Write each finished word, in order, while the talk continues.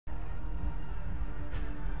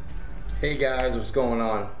Hey guys, what's going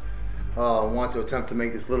on? I want to attempt to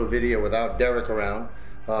make this little video without Derek around,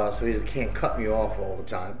 so he just can't cut me off all the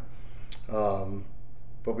time.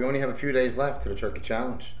 But we only have a few days left to the Turkey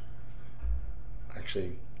Challenge.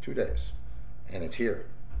 Actually, 2 days, and it's here.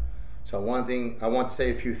 So I want to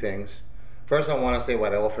say a few things. First, I want to say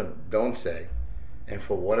what I often don't say, and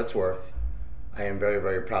for what it's worth, I am very,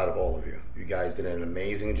 very proud of all of you. You guys did an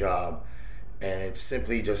amazing job, and it's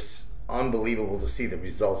simply just unbelievable to see the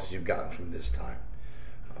results that you've gotten from this time.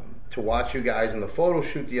 To watch you guys in the photo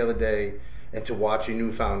shoot the other day, and to watch your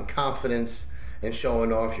newfound confidence and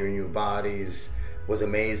showing off your new bodies was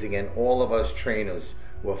amazing, and all of us trainers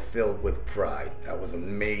were filled with pride. That was an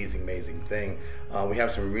amazing, amazing thing. We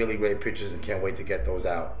have some really great pictures and can't wait to get those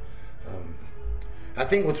out. I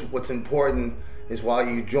think what's important is while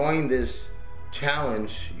you join this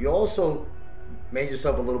challenge, you also made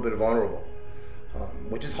yourself a little bit vulnerable,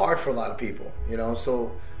 which is hard for a lot of people, you know,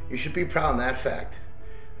 so you should be proud of that fact,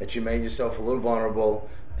 that you made yourself a little vulnerable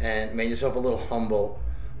and made yourself a little humble,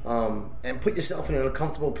 and put yourself in an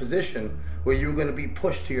uncomfortable position where you're going to be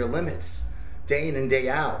pushed to your limits day in and day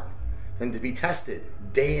out, and to be tested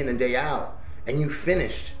day in and day out, and you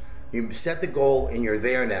finished. You set the goal and you're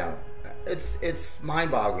there now. It's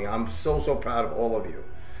mind-boggling. I'm so proud of all of you.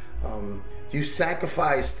 You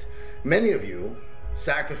sacrificed, many of you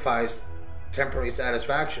sacrificed temporary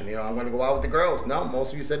satisfaction. You know, I'm going to go out with the girls. No,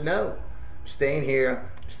 most of you said no. I'm staying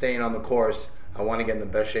here, staying on the course. I want to get in the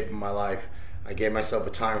best shape of my life. I gave myself a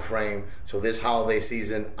time frame, so this holiday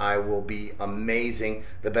season I will be amazing,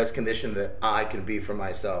 the best condition that I can be for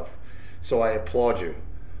myself. So I applaud you.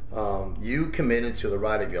 You committed to the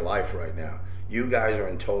ride of your life right now. You guys are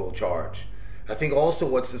in total charge. I think also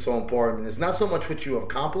what's so important is not so much what you have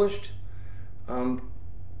accomplished,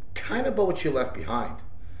 kind of but what you left behind.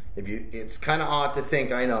 It's kind of odd to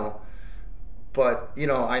think, I know, but you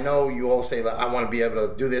know, I know you all say that I want to be able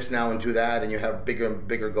to do this now and do that, and you have bigger and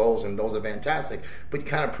bigger goals, and those are fantastic. But you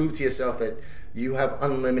kind of prove to yourself that you have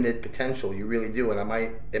unlimited potential. You really do,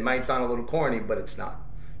 and it might sound a little corny, but it's not.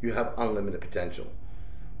 You have unlimited potential.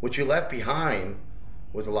 What you left behind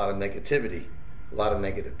was a lot of negativity, a lot of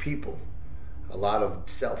negative people, a lot of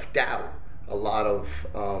self-doubt, a lot of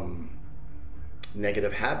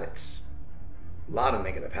negative habits. A lot of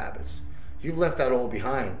negative habits. You've left that all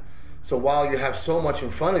behind. So while you have so much in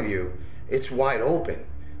front of you, it's wide open.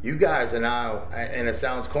 You guys are now, and it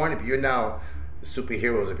sounds corny, but you're now the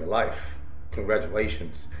superheroes of your life.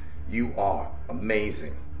 Congratulations. You are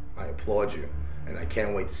amazing. I applaud you. And I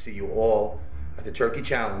can't wait to see you all at the Turkey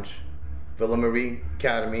Challenge, Villa Marie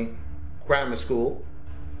Academy, Grammar School,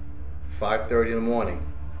 5:30 in the morning.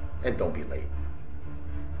 And don't be late.